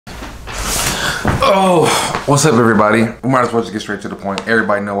Oh, what's up everybody? We might as well just get straight to the point.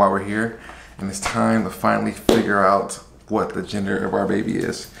 Everybody know why we're here, and it's time to finally figure out what the gender of our baby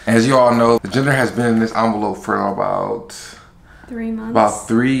is. As you all know, the gender has been in this envelope for about 3 months. About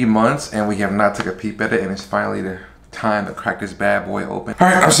 3 months, and we have not took a peep at it, and it's finally the time to crack this bad boy open. All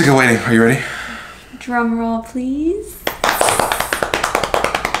right, I'm sick of waiting. Are you ready? Drum roll, please.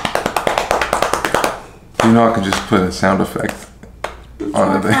 You know I could just put a sound effect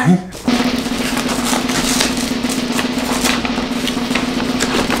on the thing.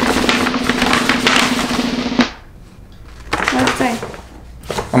 What's it say?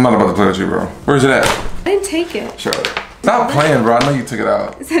 I'm not about to play with you, bro. Where's it at? I didn't take it. Shut up. Stop playing, bro. I know you took it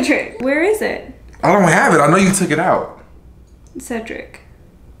out. Cedric, where is it? I don't have it. I know you took it out. Cedric.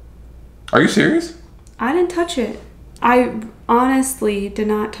 Are you serious? I didn't touch it. I honestly did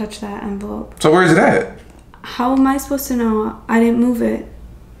not touch that envelope. So where is it at? How am I supposed to know? I didn't move it.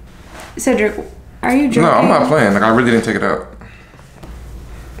 Cedric, are you joking? No, I'm not playing. Like, I really didn't take it out.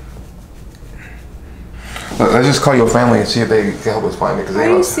 Look, let's just call your family and see if they can help us find it. Are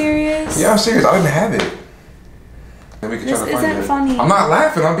you serious? Yeah, I'm serious. I didn't have it. And we can This try to find isn't it. funny. I'm not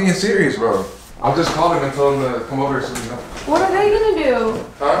laughing. I'm being serious, bro. I'll just call them and tell them to come over so we know. What are they gonna do?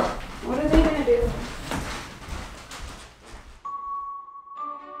 Huh? What are they gonna do?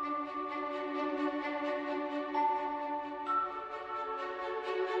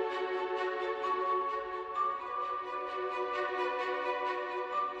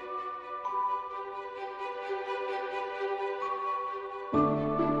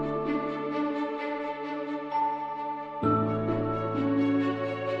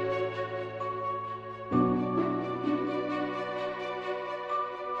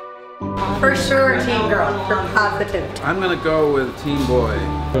 For sure, teen girl. For positive. I'm gonna go with teen boy.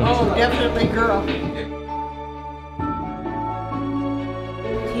 Oh, definitely girl.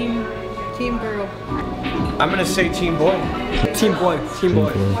 Team girl. I'm gonna say teen boy. Teen boy,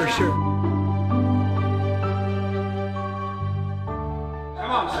 for sure.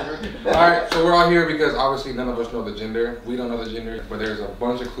 Alright, so we're all here because obviously none of us know the gender. We don't know the gender, but there's a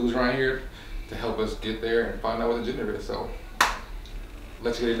bunch of clues around here to help us get there and find out what the gender is. So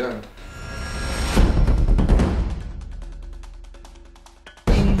let's get it done.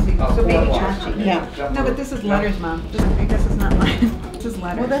 So baby Chachi. Yeah. No, but this is letters, Mom. I guess it's not mine. This is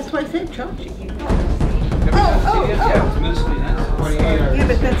letters. Well, that's why I said Chachi. Oh. Yeah,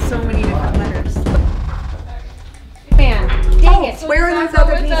 but that's so many different letters. Man, dang it. Where are those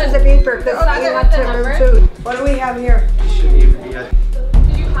other pieces of paper? Because I want to food. What do we have here? Shouldn't even be a...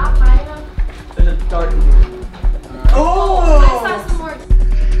 Did you hop high enough? There's a dart. Oh! I saw some more.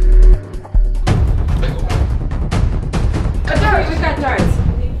 A dart, we've got darts.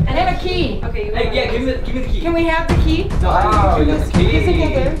 And then a key. Okay, you Hey, yeah, give me the key. Can we have the key? No, I don't know. The key. Is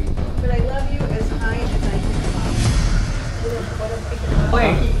it there? But I love you as high as I can.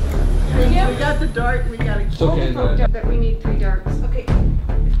 Wait. We got the dart, we got a key. Okay, That we need 3 darts. Okay.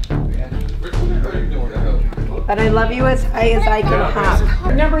 But I love you as high as I can hop.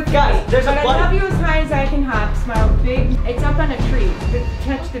 Number 3. Guys, there's a But I button. love you as high as I can hop. Smile big. It's up on a tree.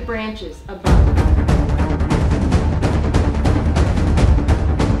 Touch the branches above.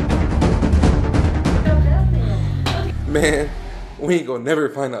 Man, we ain't gonna never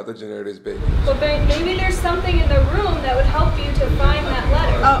find out the gender of this baby. But maybe there's something in the room that would help you to find that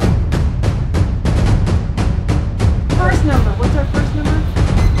letter. Oh. First number. What's our first number?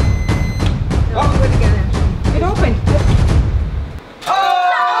 Oh, do it again. It opened.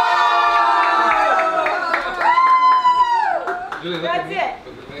 That's it.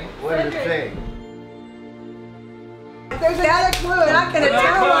 What did it say? There's another clue. Not gonna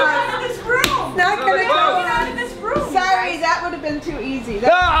tell us. This room. Not gonna tell us. Out of this room. Sorry, that would have been too easy.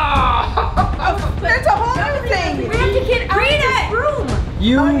 There's a whole new thing. We have to get out of this room.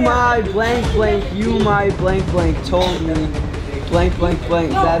 You my blank blank, you my blank blank told me blank blank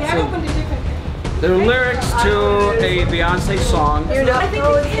blank. No, That's that opened a it. different thing. They're lyrics to a Beyonce song. You're not I think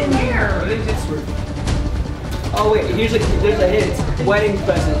it's in there. Oh wait, there's a hint. Wedding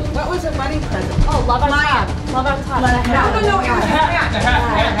present. What was a wedding present? Oh, love on top. Love on top. No, it was a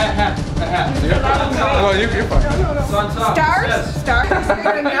hat. Oh, you're fine. Stars? Stars?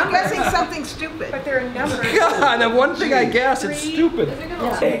 I'm guessing something stupid. But there are numbers. God, the one thing I guess, it's 3. stupid. Is it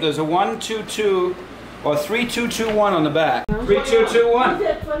gonna There's a 1 2 2 or 3 2 2 1 on the back. 3 2 2 1.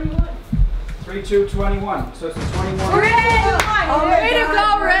 3 2 21. So it's a 21. Way to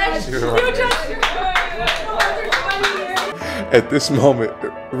go, Rich! You're You right. just At this moment,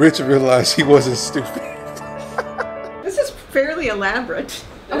 Rich realized he wasn't stupid. This is fairly elaborate.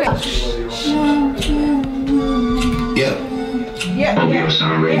 Okay. Yeah. Yeah. Radio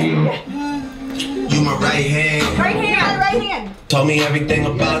Sound Radio. You my right hand. Right hand, right hand. Told me everything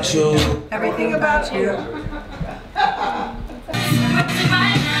about you. Everything about you.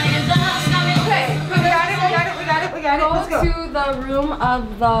 Okay, we got it. Let's go. To the room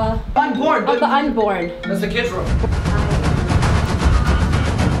of the Unborn. of the unborn. That's the kids' room.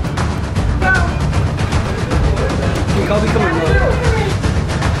 I'll be coming low.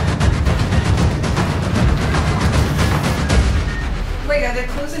 Wait, are there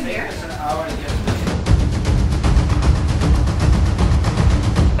clues in here?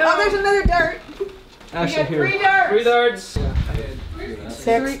 Oh, there's another dart. Actually, here. 3 darts. 3 darts.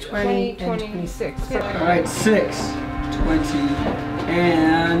 6, 20, and 26. All right, 6, 20,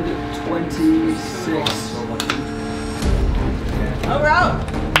 and 26. Oh, we're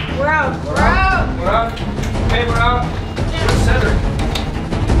out. We're out. We're out. Okay, we're out. Where's Cedric?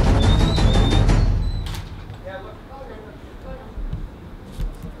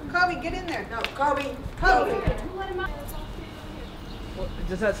 Kobe, get in there. No, Kobe.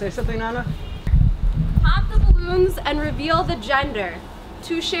 Does that say something, Nana? Pop the balloons and reveal the gender.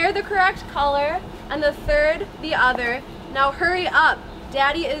 2, share the correct color, and the 3rd, the other. Now hurry up.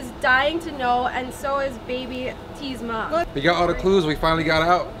 Daddy is dying to know, and so is baby T's mom. We got all the clues, we finally got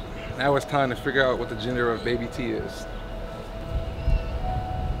out. Now it's time to figure out what the gender of baby T is.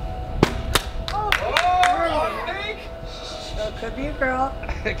 It could be a girl.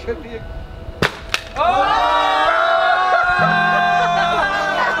 It could be a...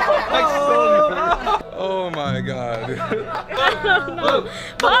 Oh my god.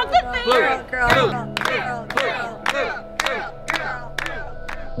 Pop the finger! Girl.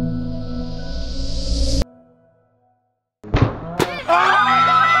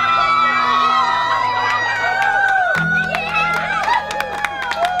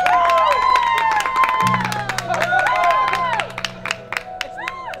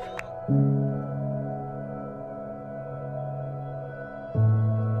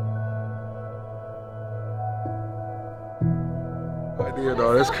 Idea,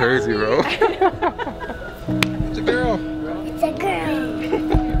 dog. That's crazy, bro. It's a girl. It's a girl.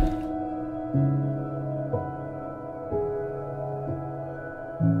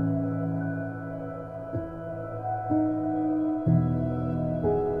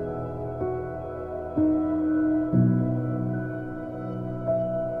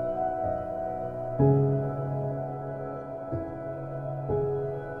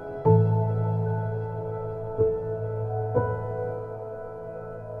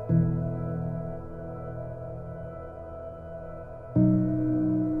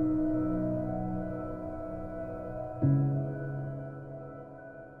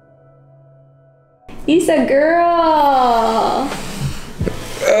 It's a girl.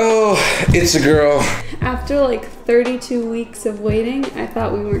 Oh, it's a girl. After like 32 weeks of waiting, I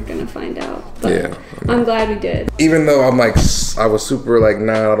thought we weren't gonna find out. But Yeah. I'm glad we did. Even though I'm like, I was super like,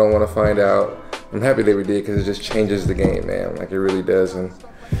 nah, I don't want to find out. I'm happy that we did because it just changes the game, man. Like it really does. And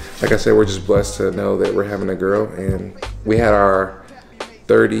like I said, we're just blessed to know that we're having a girl. And we had our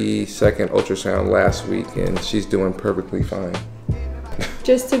 30-second ultrasound last week, and she's doing perfectly fine.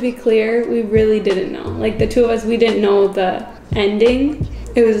 Just to be clear, we really didn't know. Like the two of us, we didn't know the ending.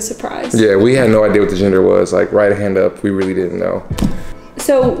 It was a surprise. Yeah, we had no idea what the gender was. Like right hand up, we really didn't know.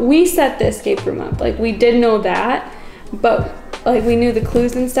 So we set the escape room up. Like we did know that, but like we knew the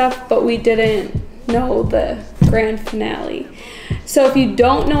clues and stuff, but we didn't know the grand finale. So if you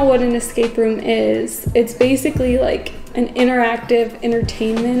don't know what an escape room is, it's basically like an interactive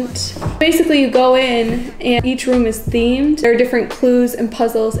entertainment. Basically you go in and each room is themed. There are different clues and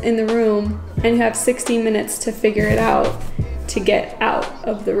puzzles in the room, and you have 60 minutes to figure it out to get out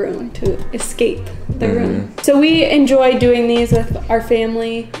of the room, to escape the room. So we enjoy doing these with our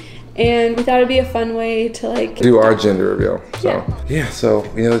family, and we thought it'd be a fun way to like do our gender reveal. So yeah, so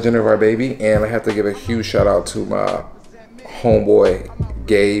we know the gender of our baby, and I have to give a huge shout out to my homeboy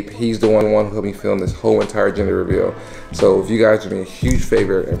Gabe. He's the one who helped me film this whole entire gender reveal. So if you guys do me a huge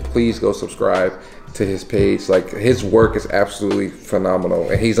favor, and please go subscribe to his page. Like his work is absolutely phenomenal,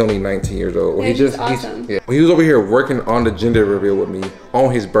 and he's only 19 years old. Yeah, he's awesome. He was over here working on the gender reveal with me on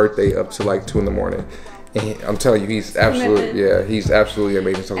his birthday up to like 2 in the morning. And I'm telling you, he's absolutely, he's absolutely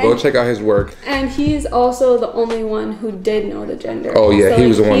amazing. So go check out his work. And he's also the only one who did know the gender. Oh yeah, so, he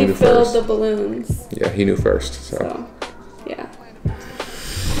was the one who knew first. He filled the balloons. Yeah, he knew first. So yeah.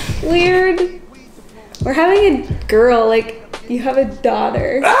 Weird. We're having a girl, like you have a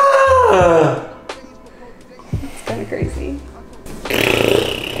daughter. It's kind of crazy.